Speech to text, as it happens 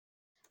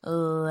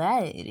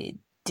What it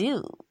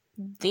do,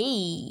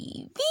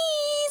 babies?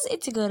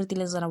 It's your girl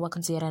Tilazana.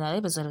 Welcome to yet another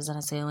episode of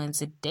Zana Seo. In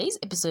today's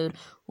episode,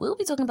 we'll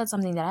be talking about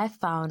something that I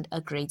found a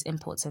great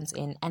importance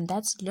in, and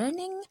that's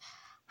learning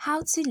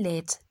how to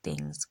let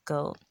things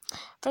go.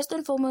 First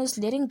and foremost,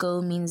 letting go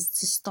means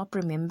to stop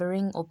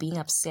remembering or being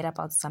upset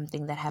about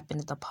something that happened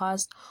in the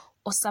past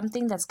or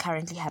something that's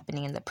currently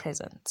happening in the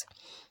present.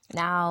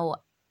 Now,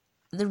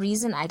 the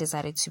reason I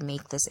decided to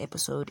make this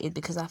episode is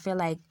because I feel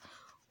like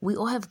we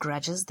all have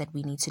grudges that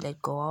we need to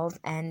let go of,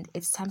 and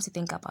it's time to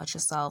think about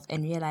yourself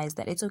and realize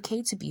that it's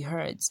okay to be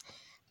hurt,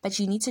 but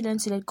you need to learn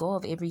to let go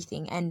of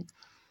everything, and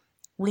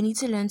we need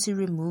to learn to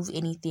remove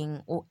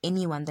anything or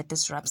anyone that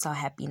disrupts our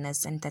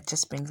happiness and that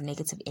just brings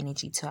negative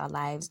energy to our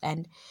lives.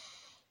 And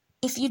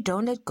if you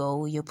don't let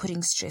go, you're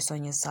putting stress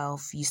on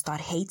yourself. You start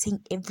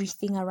hating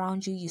everything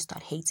around you. You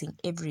start hating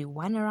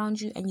everyone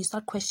around you, and you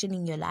start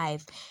questioning your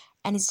life.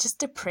 And it's just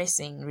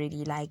depressing,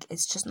 really. Like,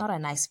 it's just not a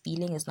nice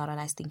feeling. It's not a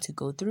nice thing to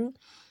go through.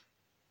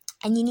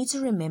 And you need to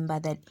remember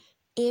that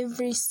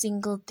every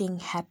single thing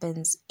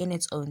happens in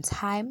its own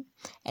time,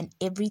 and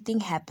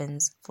everything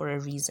happens for a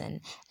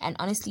reason. And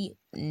honestly,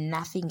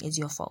 nothing is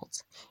your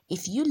fault.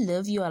 If you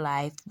live your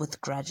life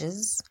with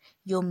grudges,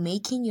 you're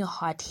making your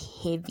heart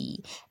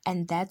heavy,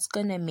 and that's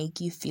gonna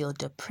make you feel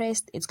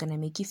depressed. It's gonna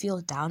make you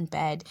feel down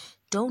bad.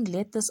 Don't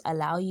let this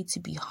allow you to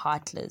be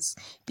heartless,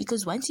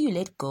 because once you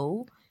let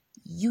go,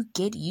 you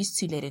get used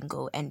to letting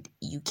go, and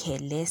you care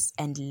less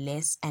and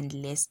less and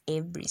less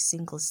every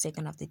single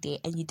second of the day,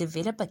 and you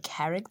develop a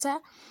character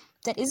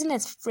that isn't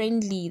as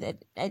friendly,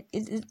 that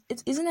it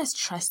isn't as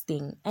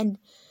trusting, and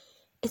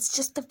it's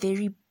just a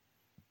very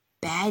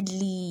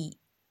badly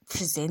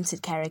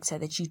presented character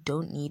that you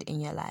don't need in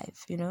your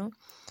life.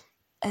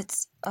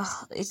 It's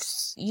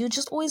you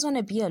just always want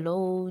to be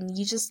alone.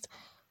 You just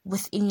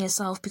within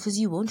yourself, because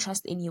you won't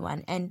trust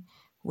anyone. And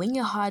when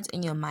your heart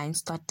and your mind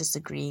start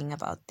disagreeing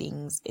about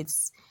things,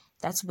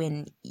 that's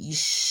when you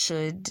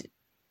should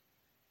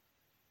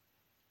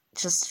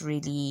just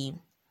really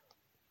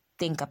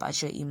think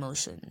about your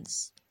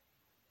emotions.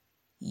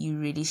 You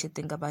really should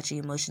think about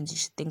your emotions. You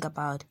should think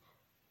about,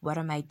 what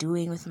am I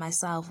doing with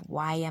myself?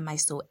 Why am I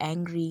so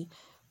angry?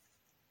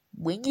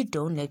 When you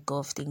don't let go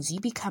of things, you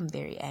become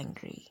very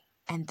angry.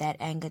 And that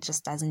anger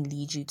just doesn't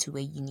lead you to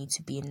where you need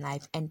to be in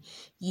life. And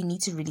you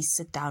need to really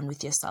sit down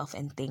with yourself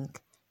and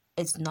think.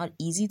 It's not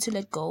easy to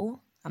let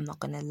go. I'm not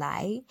going to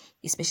lie.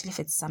 Especially if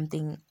it's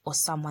something or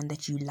someone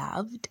that you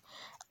loved,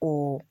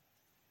 or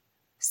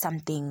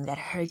something that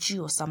hurt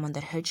you, or someone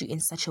that hurt you in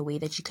such a way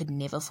that you could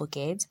never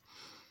forget.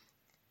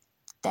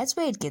 That's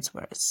where it gets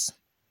worse.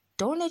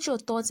 Don't let your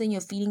thoughts and your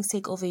feelings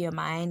take over your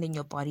mind and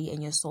your body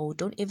and your soul.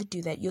 Don't ever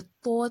do that. Your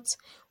thoughts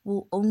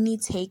will only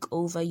take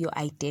over your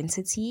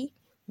identity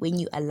when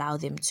you allow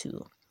them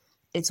to.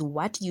 It's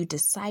what you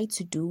decide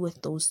to do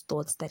with those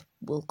thoughts that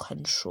will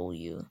control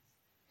you.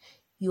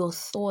 Your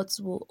thoughts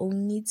will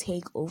only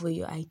take over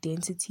your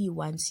identity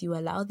once you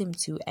allow them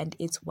to, and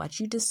it's what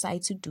you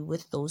decide to do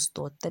with those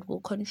thoughts that will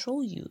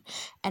control you.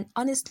 And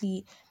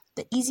honestly,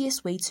 the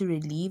easiest way to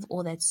relieve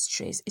all that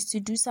stress is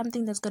to do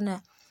something that's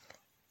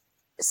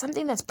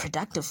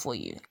productive for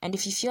you. And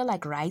if you feel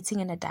like writing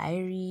in a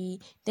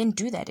diary, then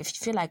do that. If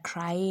you feel like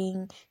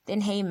crying,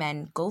 then hey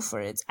man, go for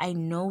it. I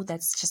know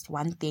that's just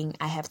one thing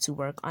I have to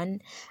work on.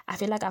 I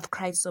feel like I've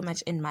cried so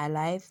much in my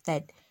life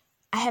that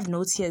I have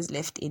no tears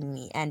left in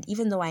me. And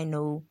even though I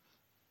know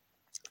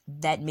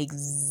that makes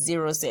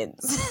zero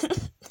sense,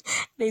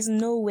 there's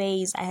no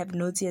ways I have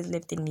no tears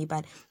left in me,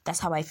 but that's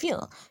how I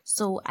feel.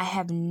 So I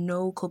have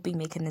no coping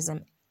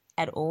mechanism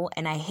at all,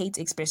 and I hate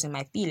expressing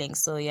my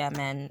feelings. So yeah,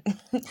 man,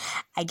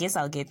 I guess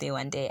I'll get there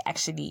one day.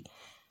 Actually,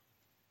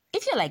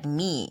 if you're like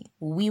me,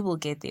 we will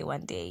get there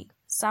one day.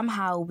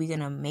 Somehow we're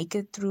gonna make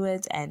it through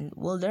it, and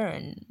we'll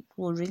learn.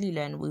 We'll really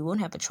learn. We won't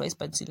have a choice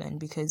but to learn,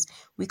 because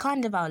we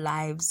can't live our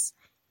lives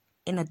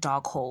in a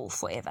dark hole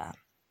forever.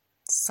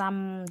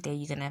 Someday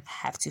you're gonna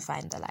have to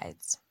find the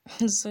lights.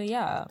 So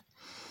yeah.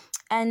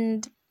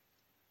 And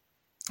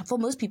for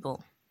most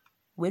people,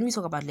 when we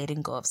talk about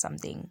letting go of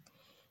something,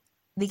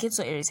 they get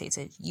so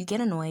irritated. You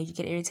get annoyed, you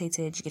get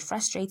irritated, you get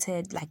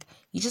frustrated. Like,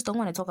 you just don't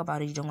want to talk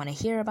about it. You don't want to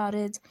hear about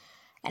it.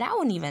 And I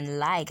won't even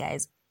lie,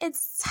 guys.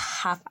 It's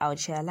tough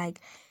out here.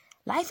 Like,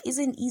 life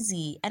isn't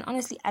easy. And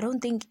honestly, I don't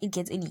think it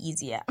gets any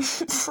easier.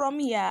 From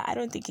here, I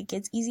don't think it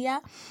gets easier.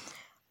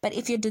 But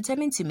if you're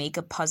determined to make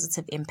a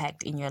positive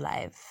impact in your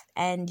life,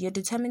 and you're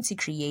determined to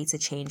create a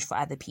change for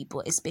other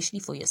people, especially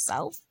for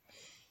yourself,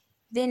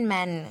 then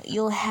man,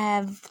 you'll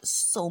have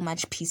so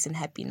much peace and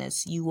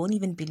happiness. You won't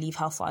even believe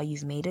how far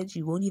you've made it.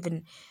 You won't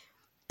even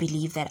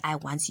believe that I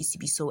once used to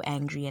be so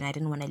angry and I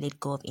didn't want to let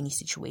go of any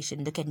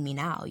situation. Look at me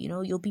now.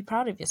 You'll be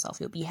proud of yourself.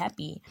 You'll be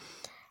happy.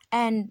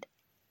 And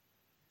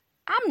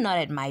I'm not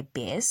at my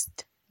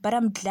best, but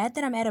I'm glad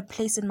that I'm at a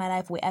place in my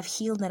life where I've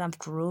healed and I've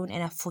grown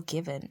and I've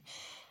forgiven.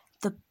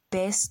 The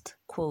best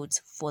quote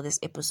for this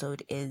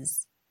episode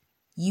is,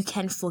 you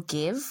can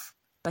forgive,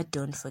 but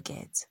don't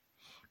forget.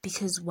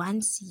 Because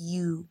once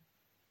you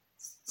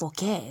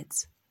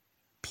forget,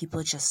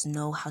 people just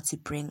know how to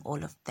bring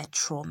all of that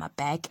trauma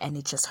back, and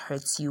it just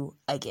hurts you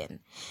again.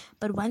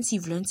 But once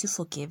you've learned to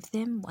forgive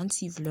them,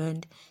 once you've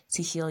learned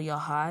to heal your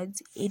heart,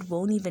 it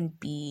won't even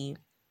be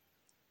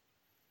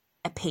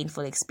a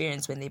painful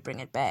experience when they bring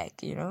it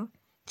back,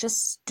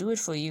 Just do it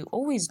for you.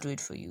 Always do it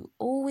for you.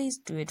 Always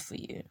do it for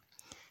you.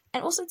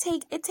 And also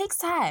it takes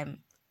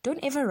time.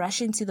 Don't ever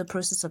rush into the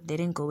process of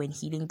letting go and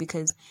healing,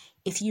 because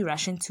if you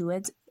rush into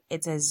it,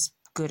 it's as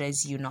good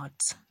as you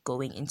not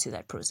going into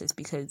that process,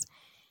 because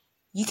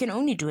you can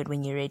only do it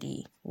when you're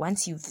ready.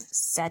 Once you've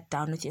sat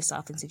down with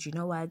yourself and said, you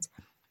know what,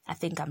 I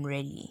think I'm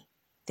ready,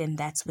 then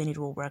that's when it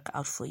will work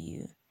out for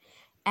you.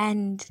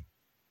 And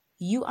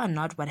you are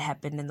not what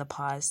happened in the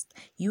past.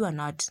 You are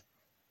not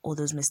all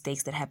those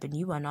mistakes that happened.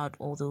 You are not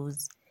all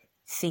those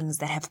things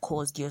that have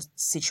caused your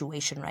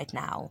situation right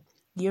now.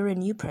 You're a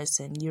new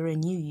person. You're a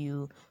new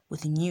you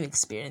with new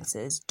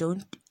experiences.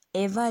 Don't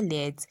ever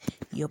let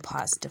your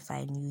past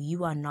define you.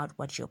 You are not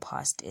what your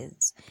past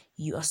is.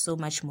 You are so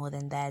much more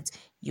than that.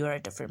 You're a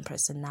different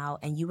person now,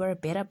 and you are a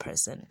better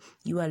person.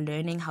 You are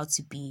learning how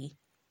to be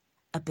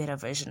a better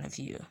version of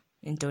you,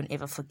 and don't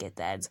ever forget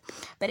that.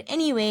 But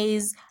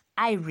anyways,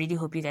 I really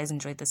hope you guys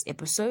enjoyed this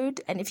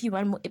episode, and if you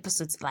want more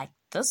episodes like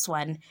this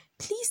one,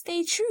 please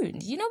stay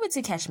tuned. You know where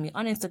to catch me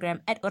on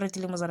Instagram at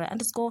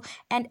 _,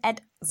 and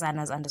at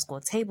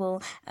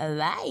Zanas_table.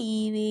 Bye,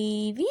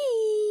 baby.